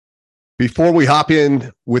Before we hop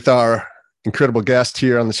in with our incredible guest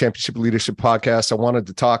here on the Championship Leadership Podcast, I wanted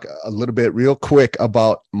to talk a little bit real quick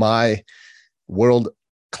about my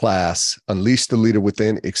world-class Unleash the Leader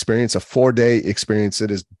Within experience, a 4-day experience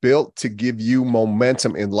that is built to give you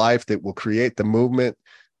momentum in life that will create the movement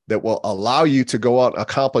that will allow you to go out and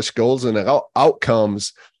accomplish goals and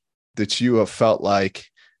outcomes that you have felt like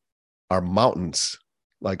are mountains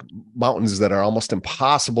that are almost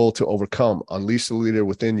impossible to overcome. Unleash the Leader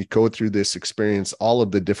Within. You go through this experience. All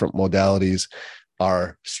of the different modalities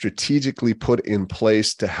are strategically put in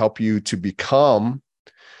place to help you to become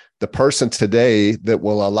the person today that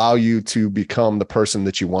will allow you to become the person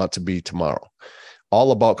that you want to be tomorrow.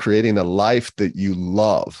 All about creating a life that you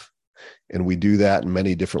love. And we do that in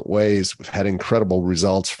many different ways. We've had incredible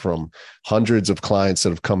results from hundreds of clients that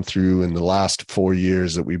have come through in the last 4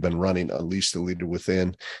 years that we've been running Unleash the Leader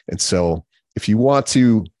Within. And so if you want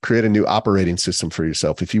to create a new operating system for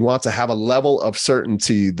yourself, if you want to have a level of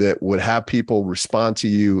certainty that would have people respond to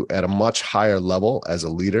you at a much higher level as a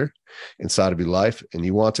leader inside of your life, and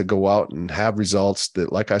you want to go out and have results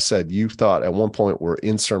that, like I said, you thought at one point were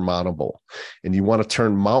insurmountable, and you want to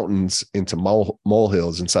turn mountains into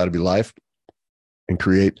molehills inside of your life and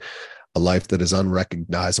create a life that is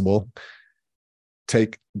unrecognizable,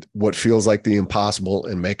 take what feels like the impossible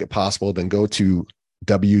and make it possible, then go to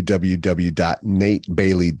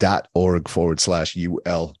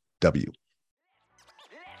www.natebailey.org/ULW.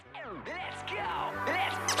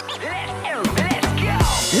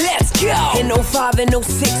 Let's go! In 05 and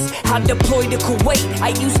 06, I deployed to Kuwait.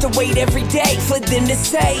 I used to wait every day for them to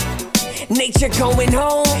say, nature going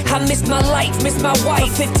home. I missed my life, missed my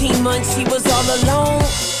wife. For 15 months, she was all alone.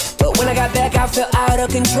 But when I got back, I felt out of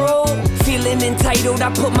control. Feeling entitled,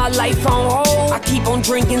 I put my life on hold. I keep on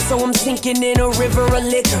drinking, so I'm sinking in a river of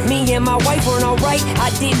liquor. Me and my wife weren't alright,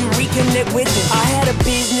 I didn't reconnect with her. I had a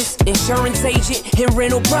business, insurance agent, and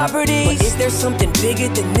rental properties. But is there something bigger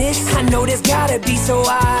than this? I know there's gotta be, so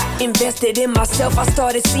I invested in myself. I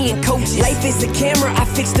started seeing coaches. Life is a camera, I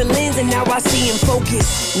fixed the lens, and now I see in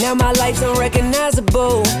focus. Now my life's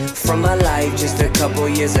unrecognizable from my life just a couple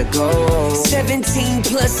years ago. 17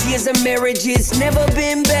 plus years of marriage, it's never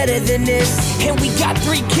been better than this. And we got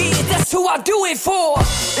 3 kids, that's who I do it for.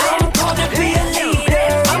 I'm called to be a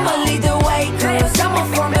leader. I'ma lead the way, cause I'm a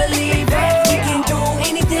firm believer. We can do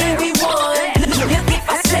anything we want. If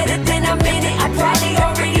I said it, then I meant it. I probably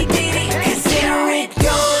already did it. Consider it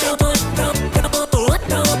done.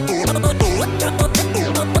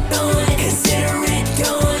 Consider it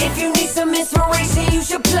done. If you need some inspiration, you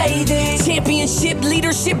should play this Championship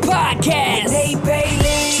Leadership Podcast with Nate Bailey.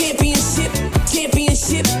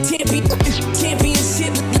 Championship Leadership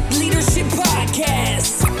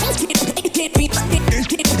Podcast.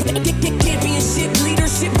 Championship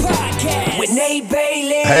Leadership Podcast with Nate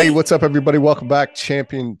Bailey. Hey, what's up, everybody? Welcome back.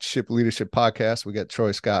 Championship Leadership Podcast. We got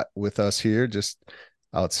Troy Scott with us here, just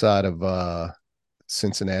outside of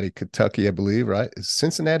Cincinnati, Kentucky, I believe, right? Is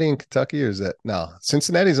Cincinnati in Kentucky, or is that no?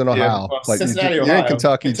 Cincinnati's in Ohio. Well, like Cincinnati, you're Ohio. in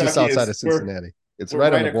Kentucky just Kentucky outside of Cincinnati. It's we're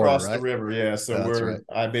right on the border, across right? the river, yeah. So That's right.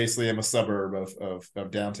 I basically am a suburb of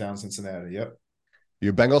downtown Cincinnati. Yep.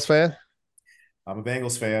 You a Bengals fan? I'm a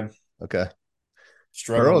Bengals fan. Okay.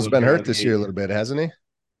 Struggling Burrow's a been little hurt bit this year a little bit, hasn't he?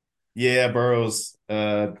 Yeah, Burrow's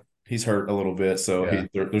he's hurt a little bit, so Yeah.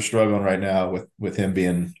 they're struggling right now with him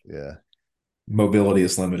being mobility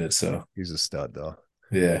is limited. So He's a stud, though.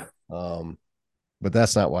 yeah. But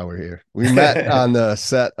that's not why we're here. We met on the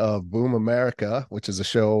set of Boom America, which is a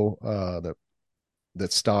show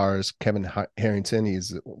that stars Kevin Harrington.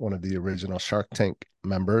 He's one of the original Shark Tank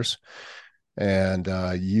members. And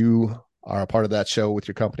you are a part of that show with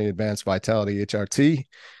your company, Advanced Vitality HRT.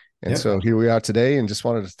 And so here we are today, and just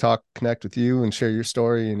wanted to connect with you and share your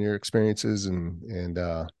story and your experiences and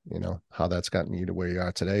you know, how that's gotten you to where you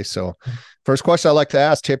are today. So first question I like to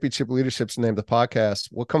ask, Championship Leadership's the name of the podcast.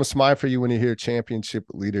 What comes to mind for you when you hear Championship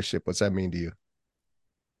Leadership? What's that mean to you?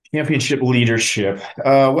 Championship leadership.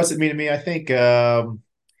 What's it mean to me? I think,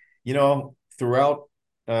 you know, throughout,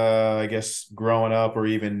 I guess, growing up or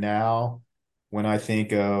even now, when I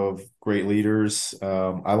think of great leaders,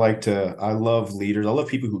 I love leaders. I love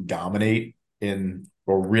people who dominate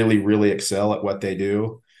or really, really excel at what they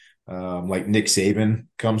do. Like Nick Saban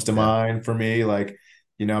comes to mind for me. Like,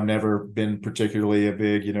 you know, I've never been particularly a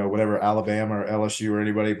big, you know, whatever Alabama or LSU or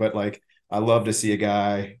anybody, but like, I love to see a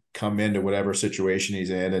guy come into whatever situation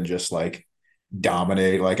he's in and just like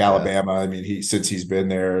dominate. Like Alabama, I mean, since he's been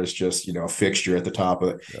there, is just, you know, a fixture at the top of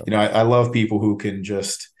it. Yeah. You know, I love people who can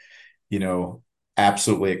just, you know,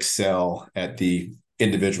 absolutely excel at the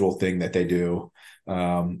individual thing that they do.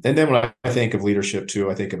 And then when I think of leadership too,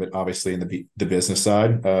 I think of it obviously in the business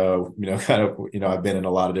side. Kind of, I've been in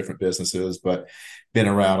a lot of different businesses, but been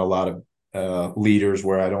around a lot of leaders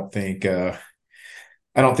where I don't think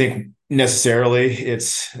necessarily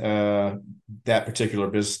it's that particular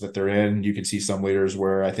business that they're in. You can see some leaders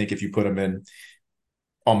where I think if you put them in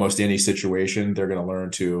almost any situation, they're going to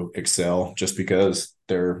learn to excel just because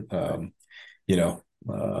they're, you know,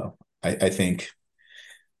 I think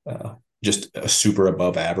uh, just a super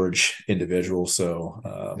above average individual. So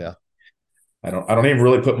Yeah. I don't even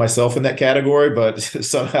really put myself in that category, but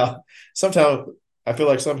somehow I feel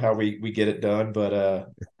like somehow we get it done. But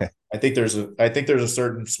I think there's a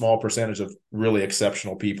certain small percentage of really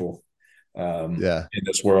exceptional people Yeah. in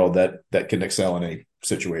this world that can excel in any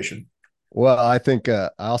situation. Well, I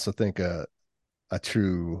also think a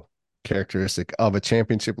true characteristic of a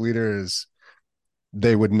championship leader is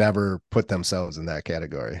they would never put themselves in that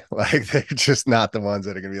category. Like they're just not the ones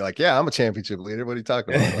that are going to be like, yeah, I'm a championship leader. What are you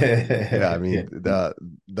talking about? Like, yeah, I mean,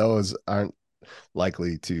 those aren't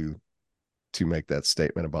likely to make that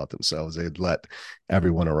statement about themselves. They'd let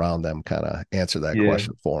everyone around them kind of answer that Yeah,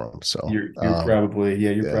 question for them. So, you're probably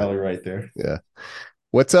you're yeah, probably right there. yeah.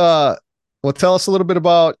 What's well, tell us a little bit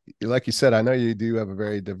about, like you said, I know you do have a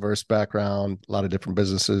very diverse background, a lot of different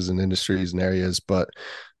businesses and industries and areas, but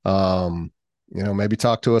um, maybe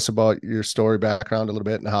talk to us about your story background a little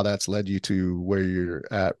bit and how that's led you to where you're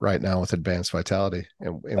at right now with Advanced Vitality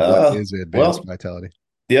and what is Advanced Well, Vitality?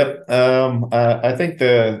 yep. I think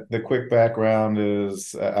the quick background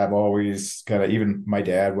is I've always kind of even my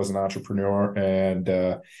dad was an entrepreneur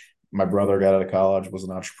and my brother got out of college was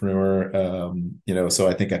an entrepreneur. So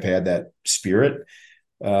I think I've had that spirit.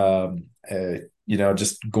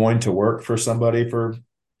 Just going to work for somebody for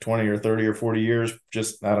 20 or 30 or 40 years,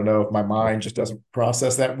 just I don't know if my mind just doesn't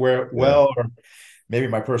process that Yeah. well, or maybe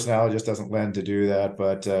my personality just doesn't lend to do that.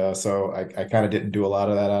 But so I kind of didn't do a lot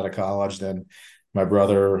of that out of college. Then my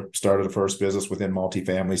brother started a first business within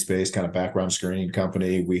multifamily space, kind of background screening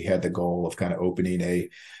company. We had the goal of kind of opening a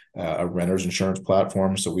renter's insurance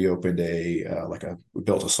platform. So we opened we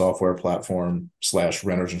built a software platform slash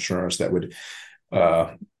renter's insurance that would,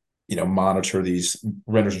 uh, monitor these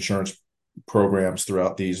renter's insurance programs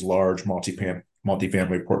throughout these large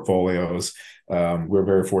multifamily portfolios. We're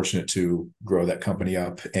very fortunate to grow that company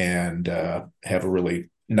up and have a really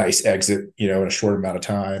nice exit, in a short amount of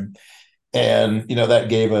time. And, that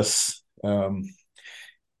gave us, I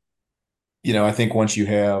think once you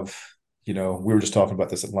have, we were just talking about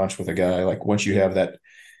this at lunch with a guy, like once you have that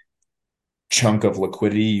chunk of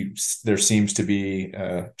liquidity, there seems to be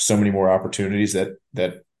so many more opportunities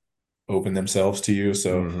that open themselves to you.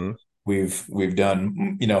 So Mm-hmm. we've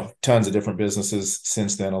done, tons of different businesses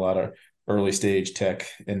since then, a lot of early stage tech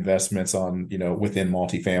investments on, within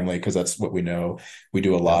multifamily, because that's what we know. We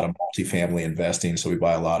do a Yeah. lot of multifamily investing. So we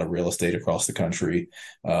buy a lot of real estate across the country.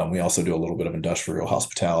 We also do a little bit of industrial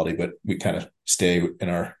hospitality, but we kind of stay in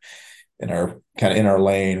our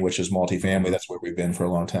lane, which is multifamily. Mm-hmm. That's where we've been for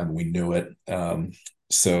a long time. And we knew it.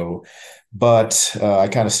 So, but I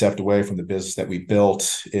kind of stepped away from the business that we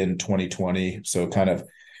built in 2020. So kind of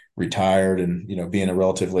retired and, being a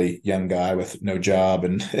relatively young guy with no job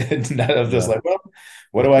and I was just Yeah. like, well,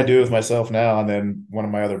 what do I do with myself now? And then one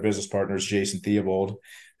of my other business partners, Jason Theobald,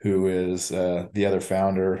 who is the other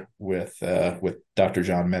founder with Dr.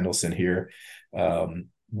 John Mendelson here.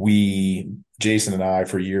 We Jason and I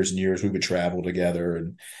for years and years we would travel together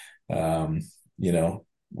and um, you know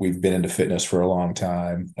we've been into fitness for a long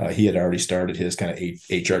time. He had already started his kind of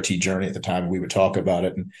HRT journey at the time. We would talk about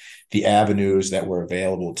it and the avenues that were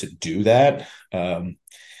available to do that.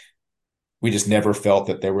 We just never felt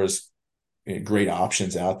that there was great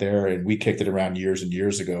options out there. And we kicked it around years and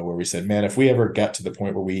years ago where we said, man, if we ever got to the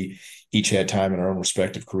point where we each had time in our own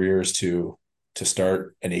respective careers to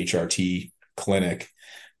start an HRT clinic,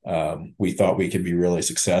 we thought we could be really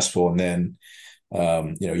successful. And then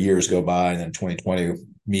years go by, and then 2020,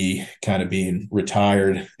 me kind of being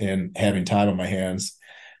retired and having time on my hands,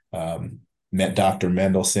 met Dr.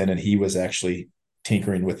 Mendelson, and he was actually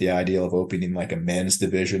tinkering with the idea of opening like a men's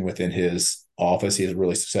division within his office. He has a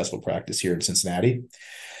really successful practice here in Cincinnati.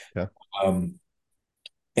 Yeah. Um,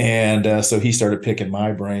 and so he started picking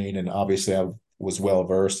my brain, and obviously I was well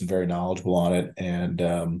versed and very knowledgeable on it. And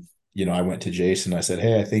I went to Jason. I said,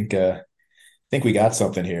 "Hey, I think we got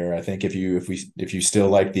something here. I think if you still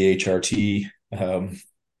like the HRT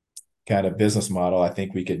kind of business model, I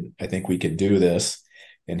think we could do this."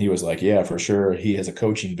 And he was like, "Yeah, for sure." He has a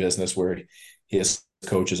coaching business where he has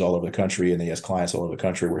coaches all over the country and he has clients all over the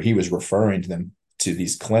country where he was referring to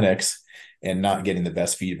these clinics and not getting the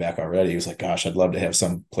best feedback already. He was like, gosh, I'd love to have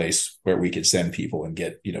some place where we could send people and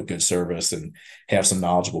get, good service and have some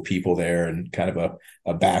knowledgeable people there and kind of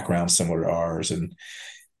a background similar to ours. And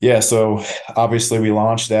yeah, so obviously we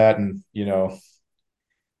launched that, and,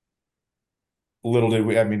 little did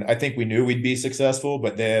we, I mean, I think we knew we'd be successful,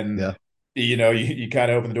 but then, Yeah. you kind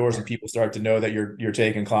of open the doors and people start to know that you're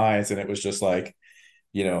taking clients, and it was just like,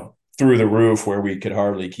 through the roof where we could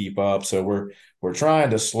hardly keep up. So we're trying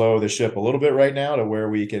to slow the ship a little bit right now to where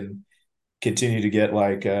we can continue to get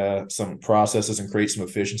like some processes and create some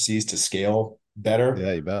efficiencies to scale better.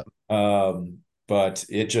 Yeah, you bet. But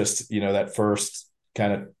it just, that first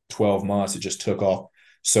kind of 12 months, it just took off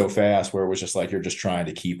so fast where it was just like, you're just trying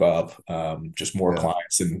to keep up, just more Yeah.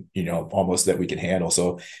 clients and, almost that we can handle.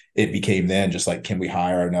 So it became then just like, can we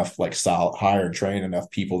hire enough, like hire and train enough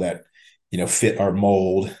people that, fit our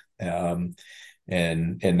mold. And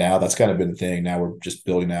now that's kind of been the thing. Now we're just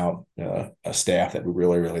building out a staff that we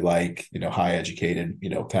really, really like, high educated,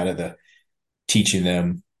 kind of teaching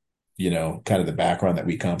them, kind of the background that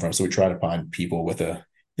we come from. So we try to find people with a,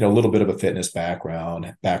 little bit of a fitness background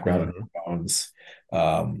in Mhm. hormones,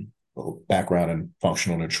 background in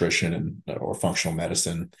functional nutrition or functional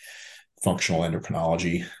medicine, functional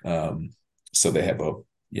endocrinology. So they have a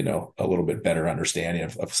little bit better understanding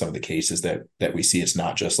of some of the cases that we see. It's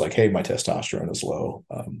not just like, hey, my testosterone is low.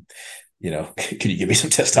 Can you give me some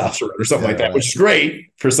testosterone or something Yeah, like that, right. which is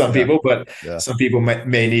great for some Yeah. people, but Yeah. some people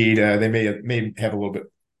may need, they may have a little bit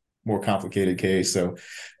more complicated case. So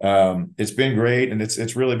it's been great. And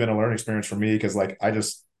it's really been a learning experience for me, because like,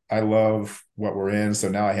 I love what we're in. So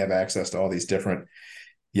now I have access to all these different,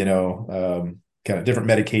 kind of different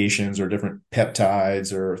medications or different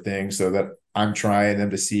peptides or things, so that I'm trying them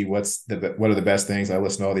to see what are the best things. I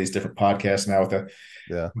listen to all these different podcasts now with the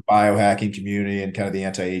Yeah. biohacking community and kind of the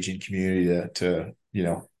anti-aging community to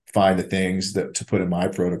find the things that to put in my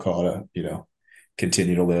protocol to,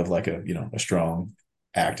 continue to live like a strong,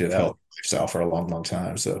 active, Yeah. healthy lifestyle for a long, long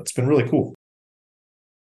time. So it's been really cool.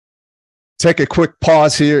 Take a quick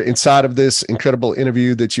pause here inside of this incredible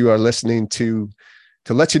interview that you are listening to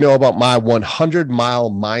let you know about my 100-mile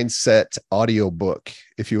mindset audiobook.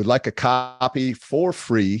 If you would like a copy for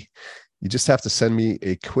free, you just have to send me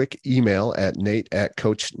a quick email at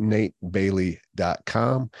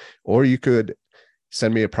nate@coachnatebailey.com, or you could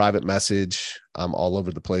send me a private message. I'm all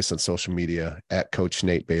over the place on social media at Coach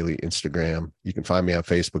Nate Bailey, Instagram. You can find me on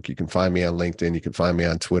Facebook. You can find me on LinkedIn. You can find me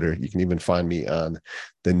on Twitter. You can even find me on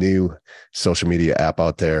the new social media app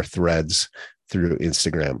out there, Threads, through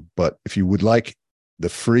Instagram. But if you would like the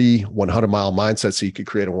free 100-mile mindset, so you could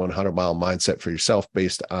create a 100-mile mindset for yourself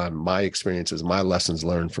based on my experiences, my lessons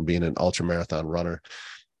learned from being an ultra marathon runner,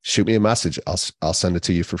 shoot me a message. I'll send it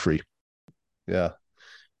to you for free. Yeah.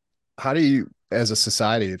 How do you, as a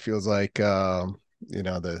society, it feels like, what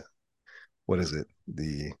is it?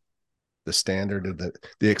 The standard of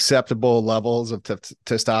the acceptable levels of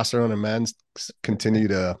testosterone in men continue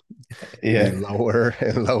to be Yeah. lower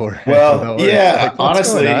and lower and Well, lower. It's yeah, like, what's going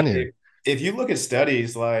honestly, on here? if you look at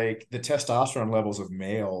studies, like the testosterone levels of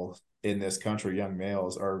males in this country, young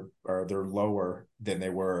males are they're lower than they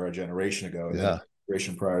were a generation ago, and then a Yeah.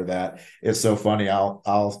 generation prior to that. It's so funny.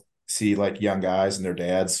 I'll see like young guys and their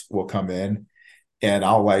dads will come in, and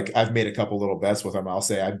I've made a couple little bets with them. I'll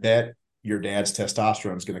say, I bet your dad's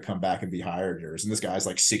testosterone is going to come back and be higher than yours. And this guy's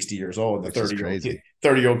like 60 years old. And the Which is 30-year-old kid, crazy.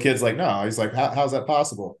 30-year-old kid's like, no, he's like, how's that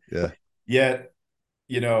possible? Yeah. Yet,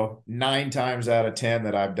 9 times out of 10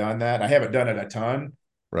 that I've done that, I haven't done it a ton.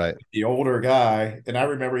 Right. The older guy, and I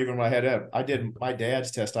remember even when I did my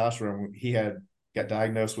dad's testosterone, got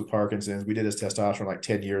diagnosed with Parkinson's. We did his testosterone like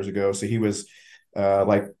 10 years ago. So he was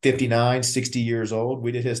like 59, 60 years old.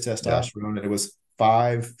 We did his Yeah. testosterone, and it was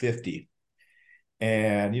 550.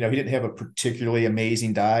 And, he didn't have a particularly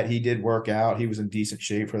amazing diet. He did work out. He was in decent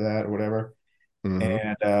shape for that or whatever. Mm-hmm.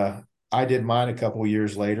 And I did mine a couple of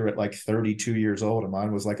years later at like 32 years old, and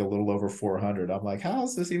mine was like a little over 400. I'm like, how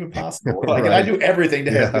is this even possible? Like, and I Right. do everything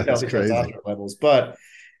to have Yeah. good, It's healthy crazy. testosterone levels.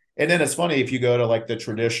 And then it's funny, if you go to like the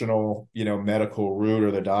traditional, medical route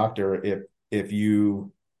or the doctor, if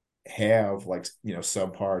you have like,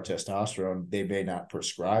 subpar testosterone, they may not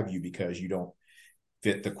prescribe you because you don't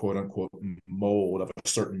fit the quote unquote mold of a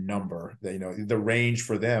certain number. That, the range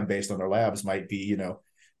for them based on their labs might be,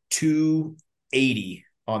 280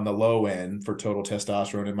 on the low end for total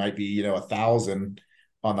testosterone. It might be, 1,000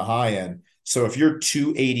 on the high end. So if you're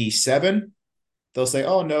 287, they'll say,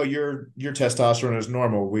 oh no, your testosterone is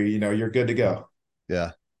normal. You're good to go.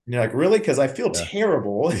 Yeah. And you're like, really? Because I feel Yeah.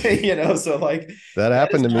 terrible, so like That that is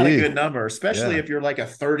happened to not a me. good number, especially Yeah. if you're like a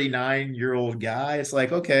 39-year-old guy. It's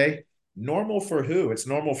like, okay, normal for who? It's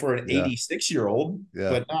normal for an Yeah. 86-year-old, Yeah.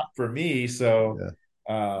 but not for me. So,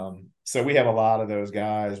 Yeah. so we have a lot of those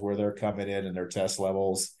guys where they're coming in and their test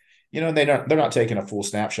levels, they're not taking a full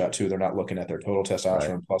snapshot too. They're not looking at their total Right.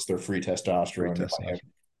 testosterone plus their free Free testosterone. testosterone.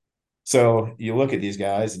 So you look at these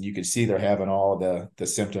guys and you can see they're having all the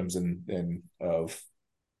symptoms and of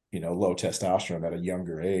low testosterone at a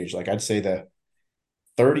younger age. Like I'd say the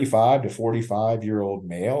 35 to 45-year-old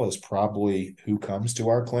male is probably who comes to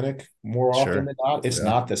our clinic more often Sure. than not. It's Yeah.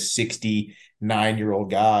 not the 69-year-old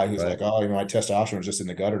guy who's Right. like, oh, my testosterone is just in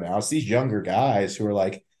the gutter now. It's these younger guys who are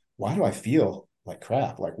like, why do I feel like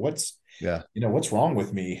crap? Like Yeah. what's wrong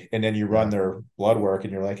with me? And then you run Yeah. their blood work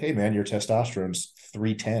and you're like, hey man, your testosterone's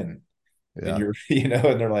 310 and Yeah. you're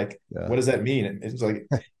and they're like, Yeah. what does that mean? And it's like,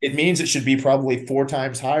 it means it should be probably 4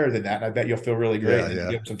 times higher than that, and I bet you'll feel really great. Yeah. And then you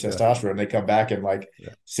Yeah. give them some Yeah. testosterone, they come back in like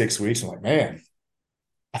Yeah. 6 weeks. I'm like, man,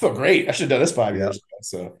 I feel great. I should have done this five Yeah. years ago.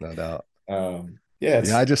 So No doubt. yeah,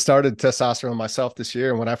 Yeah, I just started testosterone myself this year,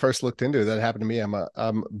 and when I first looked into it, that happened to me. I'm a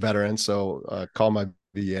veteran, so called my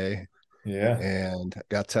VA yeah, and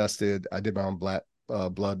got tested. I did my own blood.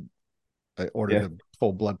 I ordered yeah. a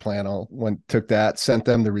full blood panel. Went took that, sent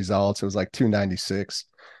them the results. It was like 296.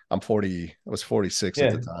 I'm 40. I was 46 at Yeah.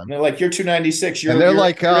 the And time, they're like, you're 296. and You're they're you're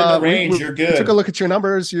like, you're in the range. we You're took a good. look at your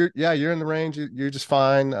numbers. You're in the range. You're just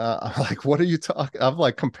fine. I'm like, what are you talking? I'm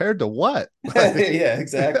like, compared to what? Like, Yeah, I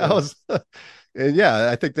exactly. was, and yeah,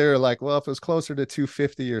 I think they were like, well, if it was closer to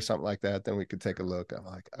 250 or something like that, then we could take a look. I'm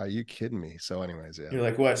like, are you kidding me? So, anyways, yeah, You're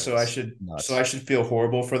like, what? So I it's should so nuts. I should feel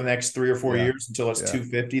horrible for the next 3 or 4 Yeah, years until it's yeah,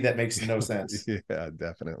 250? That makes no sense. yeah,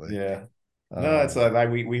 definitely. Yeah. No, it's like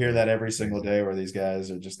we hear Yeah, that every single crazy. day where these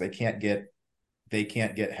guys are just they can't get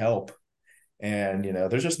help. And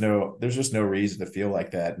there's just no reason to feel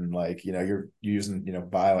like that. And like, you're using,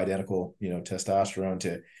 bioidentical, testosterone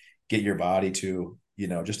to get your body to,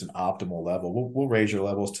 just an optimal level. We'll raise your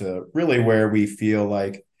levels to really where we feel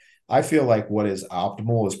like I feel like what is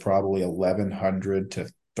optimal is probably 1100 to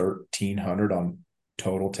 1300 on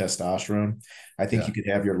total testosterone. I think Yeah, you could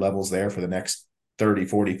have your levels there for the next 30,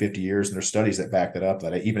 40, 50 years. And there's studies that back that up,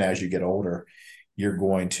 that even as you get older, you're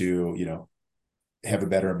going to, have a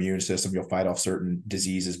better immune system. You'll fight off certain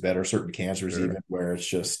diseases better, certain cancers, even sure. where it's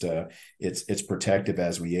just it's protective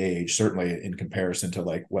as we age. Certainly in comparison to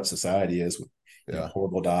like what society is with Yeah,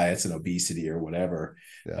 horrible diets and obesity or whatever.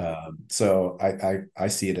 yeah, So I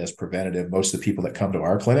see it as preventative. Most of the people that come to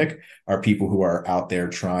our clinic are people who are out there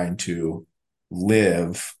trying to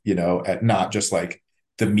live, at not just like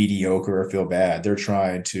the mediocre or feel bad. They're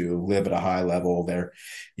trying to live at a high level. They're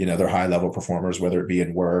high level performers, whether it be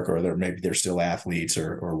in work or maybe they're still athletes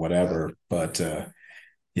or yeah, whatever. But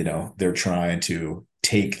they're trying to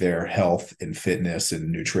take their health and fitness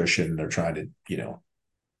and nutrition. They're trying to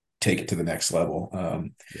take it to the next level.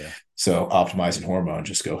 yeah, So optimizing hormone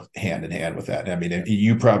just go hand in hand with that. I mean,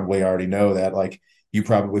 you probably already know that, like, you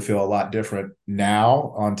probably feel a lot different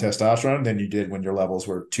now on testosterone than you did when your levels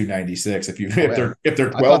were 296. If you Oh if man,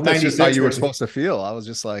 they're I thought that's just how 1296 you were versus supposed to feel. I was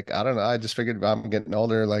just like, I don't know. I just figured if I'm getting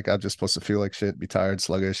older, like I'm just supposed to feel like shit, be tired,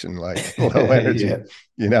 sluggish, and like low energy,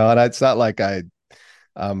 yeah. And it's not like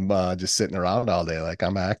I'm just sitting around all day. Like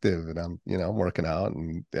I'm active and I'm working out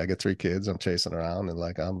and I get 3 kids. I'm chasing around and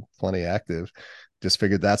like I'm plenty active. Just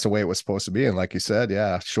figured that's the way it was supposed to be. And like you said,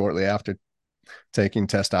 yeah, shortly after taking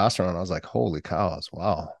testosterone, I was like, holy cows,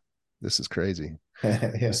 wow, this is crazy.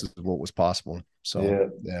 Yeah. This is what was possible. So Yeah.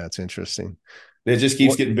 yeah, it's interesting. It just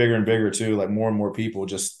keeps What? getting bigger and bigger too. Like more and more people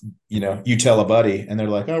just, you tell a buddy and they're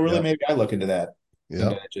like, oh, really? Yep. Maybe I look into that. And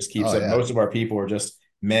then Yep. it just keeps Oh up. yeah. Most of our people are just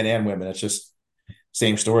men and women. It's just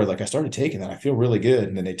same story. Like I started taking that. I feel really good.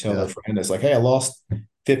 And then they tell their Yeah. friend, it's like, hey, I lost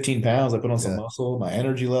 15 pounds. I put on some Yeah. muscle, my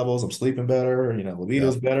energy levels, I'm sleeping better, Yep.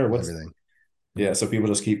 libido's better. Everything. Yeah. So people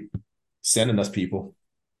just keep sending us people.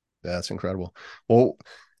 That's incredible. Well,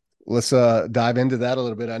 let's dive into that a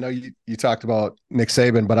little bit. I know you talked about Nick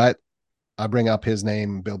Saban, but I bring up his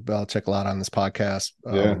name, Bill Belichick, a lot on this podcast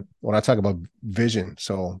Yeah. when I talk about vision.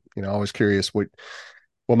 So, always curious what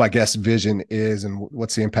my guest vision is and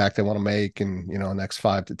what's the impact they want to make and, next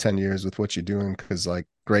 5 to 10 years with what you're doing. Cause like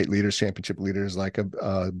great leaders, championship leaders, like a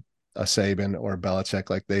Saban or a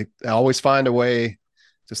Belichick, like they always find a way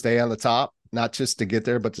to stay on the top, not just to get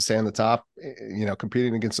there, but to stay on the top,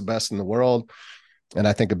 competing against the best in the world. And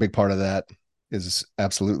I think a big part of that is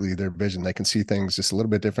absolutely their vision. They can see things just a little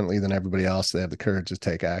bit differently than everybody else. They have the courage to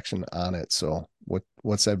take action on it. So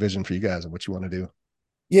what's that vision for you guys and what you want to do?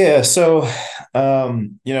 Yeah. So,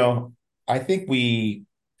 I think we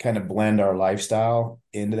kind of blend our lifestyle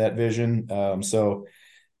into that vision. So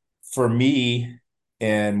for me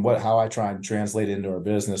and how I try and translate it into our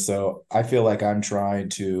business. So I feel like I'm trying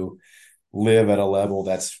to live at a level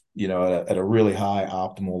that's, at a really high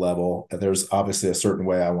optimal level. There's obviously a certain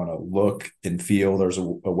way I want to look and feel. There's a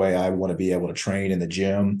way I want to be able to train in the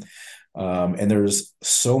gym. And there's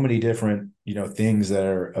so many different, things that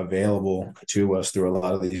are available to us through a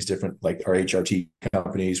lot of these different, like our HRT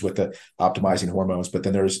companies with the optimizing hormones. But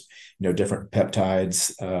then there's, different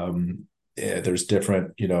peptides. There's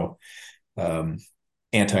different, um,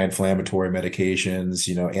 anti-inflammatory medications,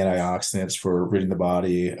 antioxidants for ridding the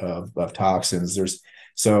body of toxins.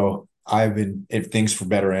 So I've been things for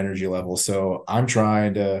better energy levels. So I'm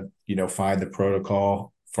trying to, find the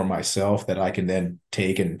protocol for myself that I can then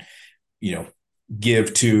take and, you know,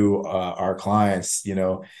 give to our clients,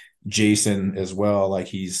 Jason as well. Like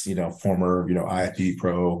he's, former, IFB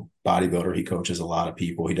pro bodybuilder. He coaches a lot of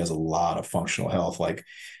people. He does a lot of functional health, like,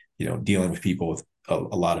 dealing with people with a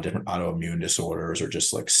lot of different autoimmune disorders or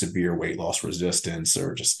just like severe weight loss resistance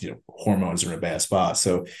or just, hormones are in a bad spot.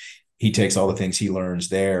 So he takes all the things he learns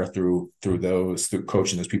there through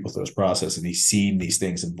coaching those people through those process. And he's seen these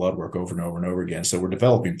things in blood work over and over and over again. So we're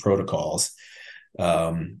developing protocols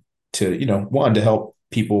to, one, to help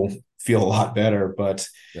people feel a lot better, but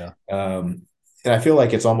Yeah. and I feel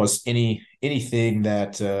like it's almost anything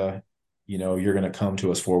that you're going to come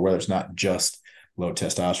to us for, whether it's not just low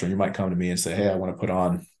testosterone. You might come to me and say, hey, I want to put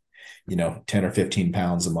on 10 or 15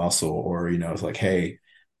 pounds of muscle, or it's like, hey,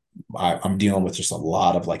 I'm dealing with just a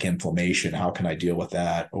lot of like inflammation. How can I deal with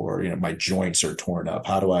that? Or my joints are torn up.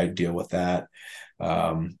 How do I deal with that?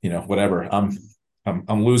 Whatever.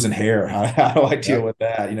 I'm losing hair. How do I deal Yeah. with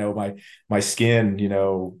that? My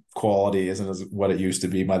skin, quality isn't as what it used to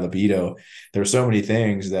be. My libido. There's so many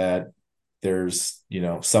things that there's,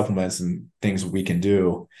 supplements and things we can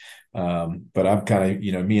do. But I'm kind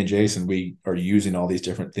of, me and Jason, we are using all these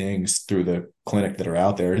different things through the clinic that are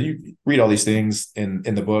out there. You read all these things in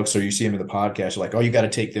the books, or you see them in the podcast. You're like, oh, you got to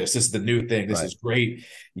take this. This is the new thing. This Right. is great.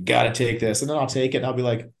 You got to take this. And then I'll take it and I'll be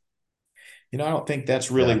like, I don't think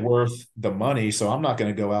that's really Yeah. worth the money. So I'm not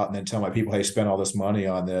going to go out and then tell my people, hey, spend all this money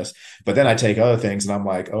on this. But then I take other things and I'm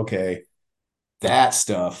like, okay, that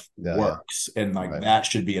stuff Yeah. Yeah. works. And like Right. that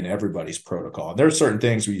should be in everybody's protocol. There's certain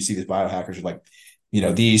things where you see these biohackers are like,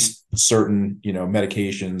 these certain,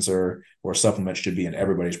 medications or supplements should be in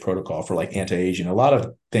everybody's protocol for like anti-aging. A lot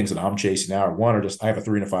of things that I'm chasing now are one are just I have a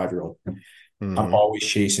 3 and a 5 year old. I'm Mm-hmm. always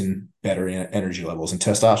chasing better energy levels, and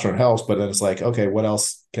testosterone helps. But then it's like, okay, what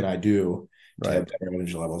else can I do to Right. have better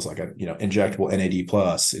energy levels? Like injectable NAD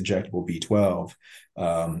plus, injectable B12.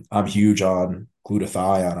 I'm huge on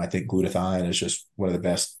glutathione. I think glutathione is just one of the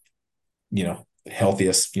best,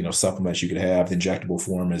 healthiest, supplements you could have. The injectable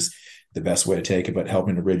form is the best way to take it, but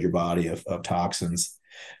helping to rid your body of toxins.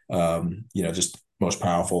 Just most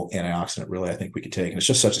powerful antioxidant really I think we could take. And it's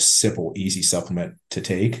just such a simple, easy supplement to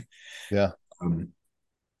take. Yeah. Um,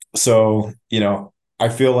 so, I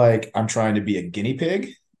feel like I'm trying to be a guinea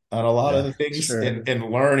pig on a lot of Yeah. the things Sure.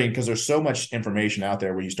 and learning, because there's so much information out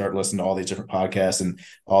there when you start listening to all these different podcasts and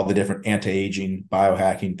all the different anti-aging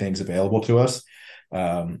biohacking things available to us.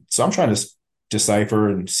 So I'm trying to decipher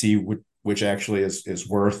and see which actually is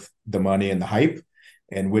worth the money and the hype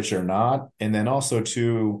and which are not. And then also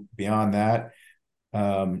too, beyond that,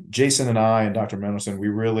 Jason and I and Dr. Mendelson, we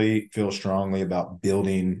really feel strongly about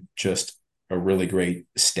building just a really great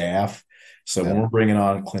staff. So when Yeah. we're bringing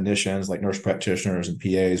on clinicians like nurse practitioners and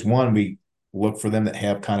PAs, one, we look for them that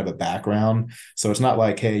have kind of a background. So it's not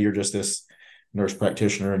like, hey, you're just this nurse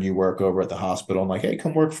practitioner and you work over at the hospital. I'm like, hey,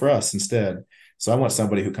 come work for us instead. So I want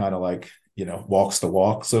somebody who kind of like, walks the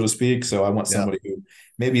walk, so to speak. So I want Yeah. somebody who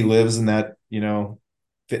maybe lives in that,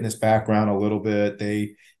 fitness background a little bit.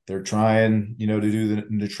 They're trying, to do the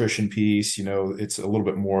nutrition piece. It's a little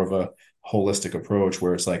bit more of a holistic approach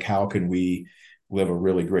where it's like, how can we live a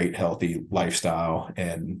really great, healthy lifestyle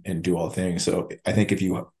and do all the things. So I think if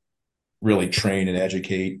you really train and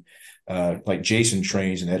educate, like Jason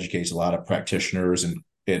trains and educates a lot of practitioners and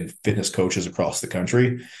fitness coaches across the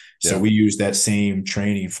country. So Yeah. we use that same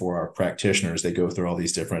training for our practitioners. They go through all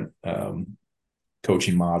these different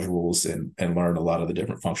coaching modules and learn a lot of the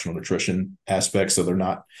different functional nutrition aspects.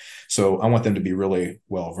 So I want them to be really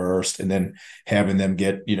well versed, and then having them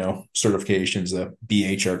get, certifications, the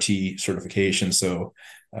BHRT certification. So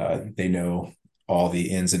they know all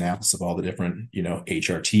the ins and outs of all the different,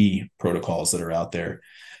 HRT protocols that are out there.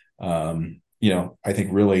 I think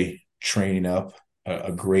really training up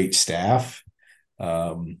a great staff,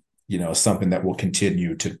 something that we'll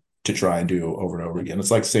continue to try and do over and over again.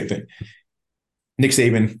 It's like the same thing. Nick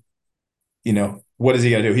Saban, what does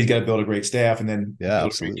he got to do? He's got to build a great staff and then Yeah.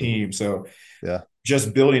 build a great Absolutely. team. So Yeah.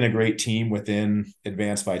 just building a great team within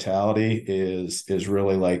Advanced Vitality is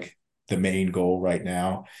really like the main goal right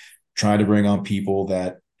now. trying to bring on people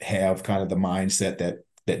that have kind of the mindset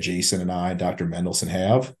that Jason and I and Dr. Mendelson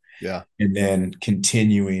have, Yeah. and then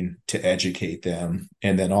continuing to educate them.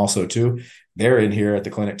 And then also too, they're in here at the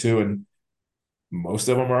clinic too, and most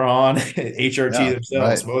of them are on HRT Yeah. Right.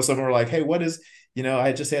 themselves. Most of them are like, hey, what is,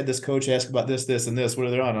 I just had this coach ask about this, and this. What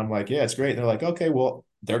are they on? And I'm like, yeah, it's great. And they're like, okay, well,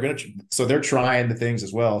 so they're trying the things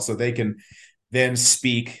as well. So they can then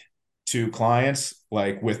speak to clients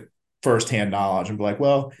like with firsthand knowledge and be like,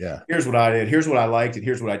 well, Yeah. here's what I did, here's what I liked, and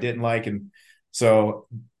here's what I didn't like. And so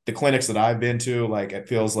the clinics that I've been to, like, it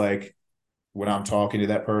feels like when I'm talking to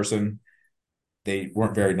that person, they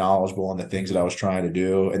weren't very knowledgeable on the things that I was trying to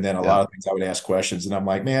do. And then a Yeah. lot of things I would ask questions, and I'm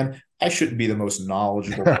like, man, I shouldn't be the most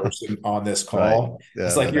knowledgeable person on this Right. call. Yeah.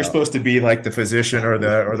 It's like No you're doubt. supposed to be like the physician or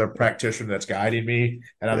the practitioner that's guiding me,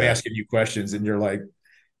 and I'm Yeah. asking you questions, and you're like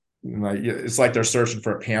it's like they're searching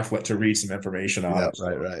for a pamphlet to read some information on Yeah. it.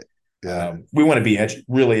 Right. So Right. Yeah. we want to be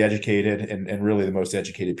really educated and really the most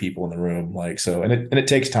educated people in the room. Like, so, and it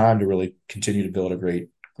takes time to really continue to build a great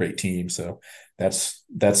team. So that's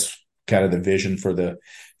kind of the vision for the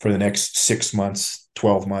next 6 months,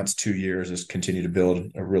 12 months, 2 years, is continue to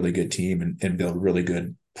build a really good team and build really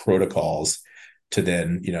good protocols to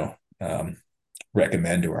then,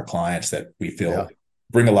 recommend to our clients that we Yeah. feel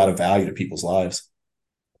bring a lot of value to people's lives.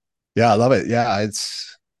 Yeah. I love it. Yeah.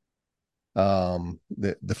 It's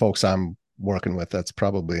the folks I'm working with, that's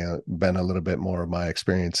probably been a little bit more of my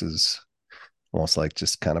experiences, almost like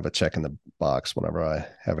just kind of a check in the box whenever I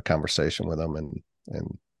have a conversation with them,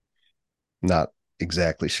 and not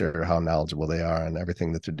exactly sure how knowledgeable they are on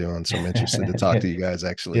everything that they're doing. So I'm interested to talk to you guys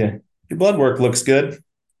actually. Yeah. Your blood work looks good.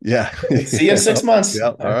 Yeah. See you in 6 months.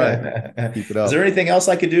 Yep. All right. Keep it Is up. there anything else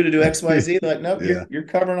I could do to do XYZ? They're like, nope, Yeah. you're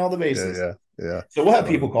covering all the Yeah. bases. Yeah. Yeah. So we'll have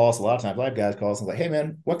Love people it. call us a lot of times. I have guys call us and like, hey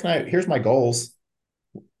man, here's my goals.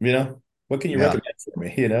 What can you Yeah. recommend for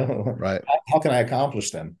me? Right. How can I accomplish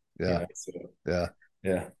them? Yeah. So Yeah.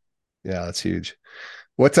 yeah. Yeah. That's huge.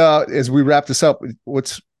 What as we wrap this up,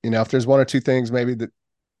 what's, if there's one or two things maybe that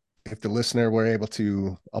if the listener were able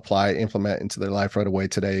to apply, implement into their life right away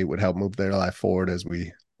today, it would help move their life forward as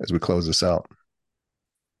we close this out.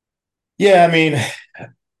 Yeah, I mean,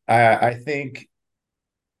 I think,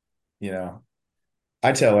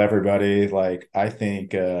 I tell everybody, like, I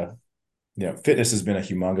think fitness has been a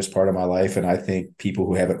humongous part of my life. And I think people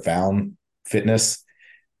who haven't found fitness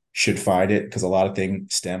should find it, because a lot of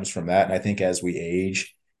things stems from that. And I think as we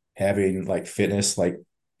age, having like fitness, like,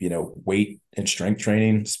 weight and strength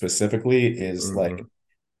training specifically is like, Mm-hmm.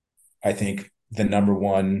 I think the number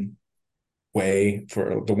one way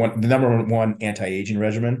for the number one anti-aging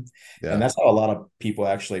regimen. And Yeah. that's how a lot of people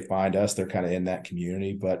actually find us. They're kind of in that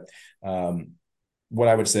community. But what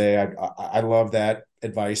I would say, I love that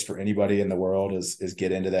advice for anybody in the world is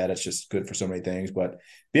get into that. It's just good for so many things. But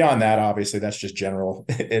beyond that, obviously, that's just general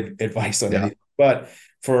advice on Yeah. anything. But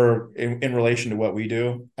in relation to what we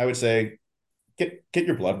do, I would say get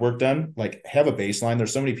your blood work done. Like, have a baseline.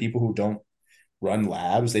 There's so many people who don't run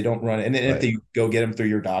labs. They don't run, and then if Right. they go get them through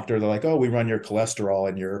your doctor, they're like, oh, we run your cholesterol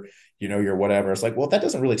and your whatever. It's like, well, that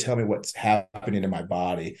doesn't really tell me what's happening in my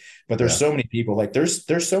body. But there's Yeah. so many people, like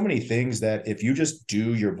there's so many things that if you just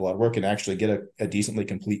do your blood work and actually get a decently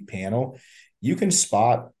complete panel, you can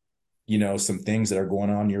spot, some things that are going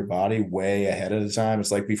on in your body way ahead of the time.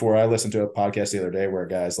 It's like, before, I listened to a podcast the other day where a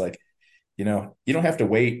guy's like, you don't have to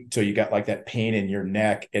wait until you got like that pain in your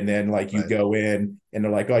neck, and then like you Right. go in and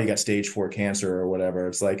they're like, oh, you got stage 4 cancer or whatever.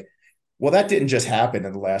 It's like, well, that didn't just happen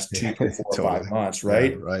in the last Yeah. 2 or 4 or 5 Totally. months, Yeah.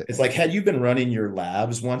 right? Right. It's like, had you been running your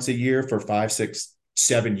labs once a year for 5, 6,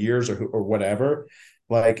 7 years or whatever,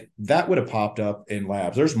 like that would have popped up in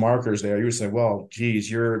labs. There's markers there. You would say, well, geez,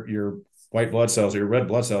 your white blood cells or your red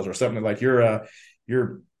blood cells or something, like your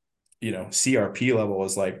CRP level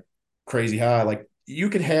is like crazy high. Like, you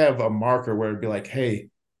could have a marker where it'd be like, hey,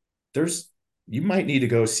 there's you might need to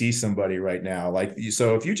go see somebody right now. Like,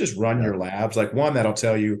 so if you just run Yeah. your labs, like, one, that'll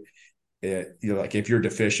tell you, like if you're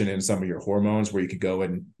deficient in some of your hormones, where you could go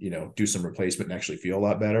and do some replacement and actually feel a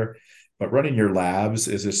lot better. But running your labs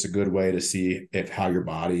is just a good way to see if how your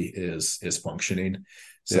body is functioning.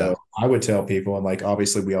 Yeah. So I would tell people, and like,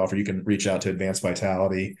 obviously you can reach out to Advanced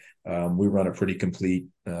Vitality. We run a pretty complete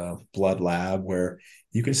blood lab where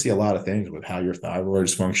you can see a lot of things with how your thyroid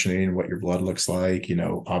is functioning, what your blood looks like,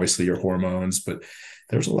 obviously your hormones. But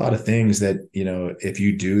there's a lot of things that, if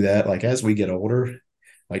you do that, like as we get older,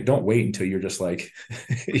 like, don't wait until you're just like,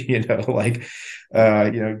 like,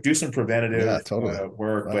 do some Yeah. preventative Totally.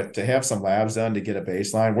 work, Right. but to have some labs done to get a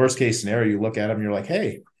baseline. Worst case scenario, you look at them, you're like,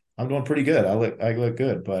 hey, I'm doing pretty good. I look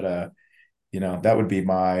good. But, that would be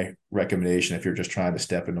my recommendation if you're just trying to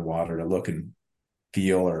step in the water to look and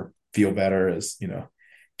feel or feel better is,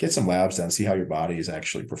 get some labs done, see how your body is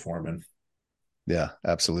actually performing. Yeah,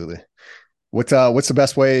 absolutely. What's the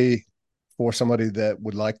best way for somebody that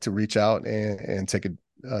would like to reach out and take you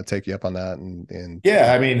up on that and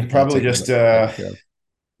Yeah, I mean, probably take just care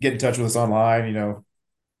get in touch with us online.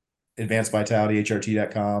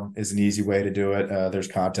 advancedvitalityhrt.com is an easy way to do it. There's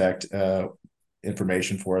contact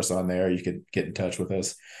information for us on there. You could get in touch with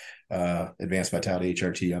us. Advanced Vitality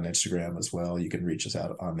HRT on Instagram as well. You can reach us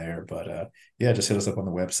out on there. But yeah, just hit us up on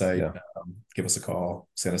the website. Yeah. Give us a call.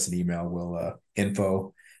 Send us an email. We'll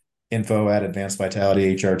info at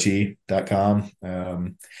advancedvitalityhrt.com.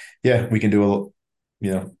 Yeah, we can do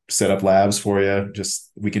set up labs for you.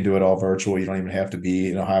 We can do it all virtual. You don't even have to be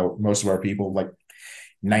in Ohio. Most of our people, like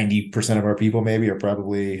 90% of our people maybe, are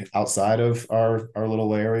probably outside of our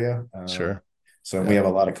little area. Sure. So we have a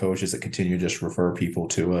lot of coaches that continue to just refer people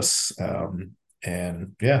to us.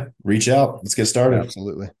 And yeah, reach out. Let's get started.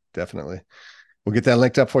 Absolutely. Definitely. We'll get that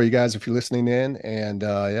linked up for you guys if you're listening in. And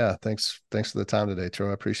yeah, thanks for the time today, Troy.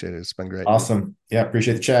 I appreciate it. It's been great. Awesome. Yeah,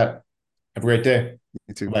 appreciate the chat. Have a great day.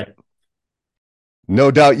 You too. Bye. No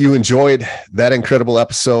doubt you enjoyed that incredible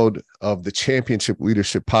episode of the Championship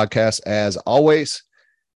Leadership Podcast, as always.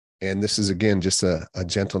 And this is, again, just a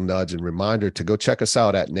gentle nudge and reminder to go check us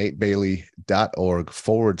out at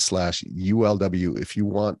natebailey.org/ULW if you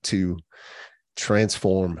want to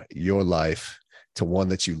transform your life to one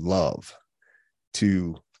that you love,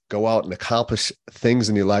 to go out and accomplish things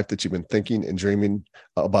in your life that you've been thinking and dreaming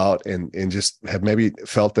about and just have maybe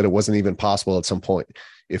felt that it wasn't even possible at some point.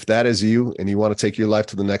 If that is you and you want to take your life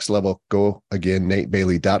to the next level, go again,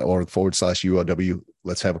 natebailey.org/ULW.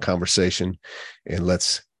 Let's have a conversation and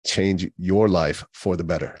let's change your life for the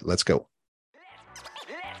better. Let's go.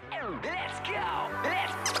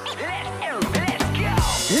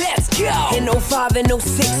 Let's go. In 05 and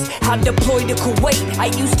 06, I deployed to Kuwait. I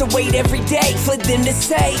used to wait every day for them to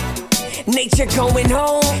say, nature going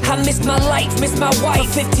home. I missed my life, missed my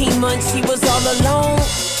wife. For 15 months, she was all alone.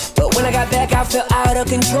 But when I got back, I felt out of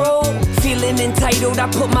control. Feeling entitled, I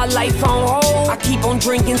put my life on hold. I keep on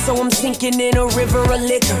drinking, so I'm sinking in a river of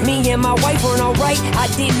liquor. Me and my wife weren't alright, I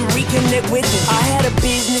didn't reconnect with her. I had a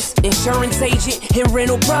business, insurance agent, and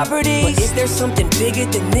rental properties. But is there something bigger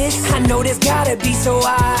than this? I know there's gotta be, so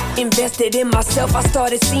I invested in myself. I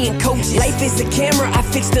started seeing coaches. Life is a camera, I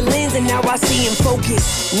fixed the lens, and now I see in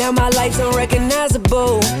focus. Now my life's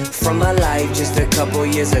unrecognizable from my life just a couple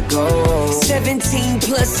years ago. 17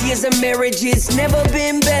 plus years of marriage, it's never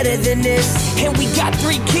been better than this. And we got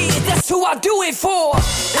 3 kids, that's who I do it for.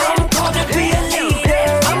 I'm called to be a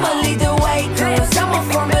leader. I'ma lead the way, cause I'm a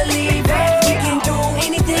firm believer. We can do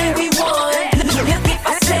anything we want. If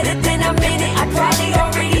I said it, then I meant it. I probably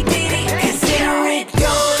already did it. Consider it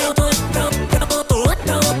done.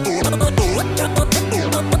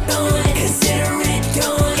 Consider it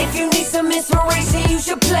done. If you need some inspiration, you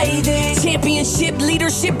should play this Championship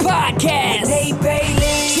Leadership Podcast. Nate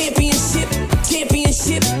Bailey.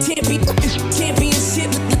 Championship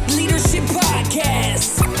Leadership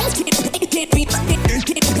Podcast.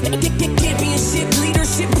 Championship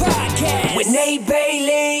Leadership Podcast with Nate Bailey.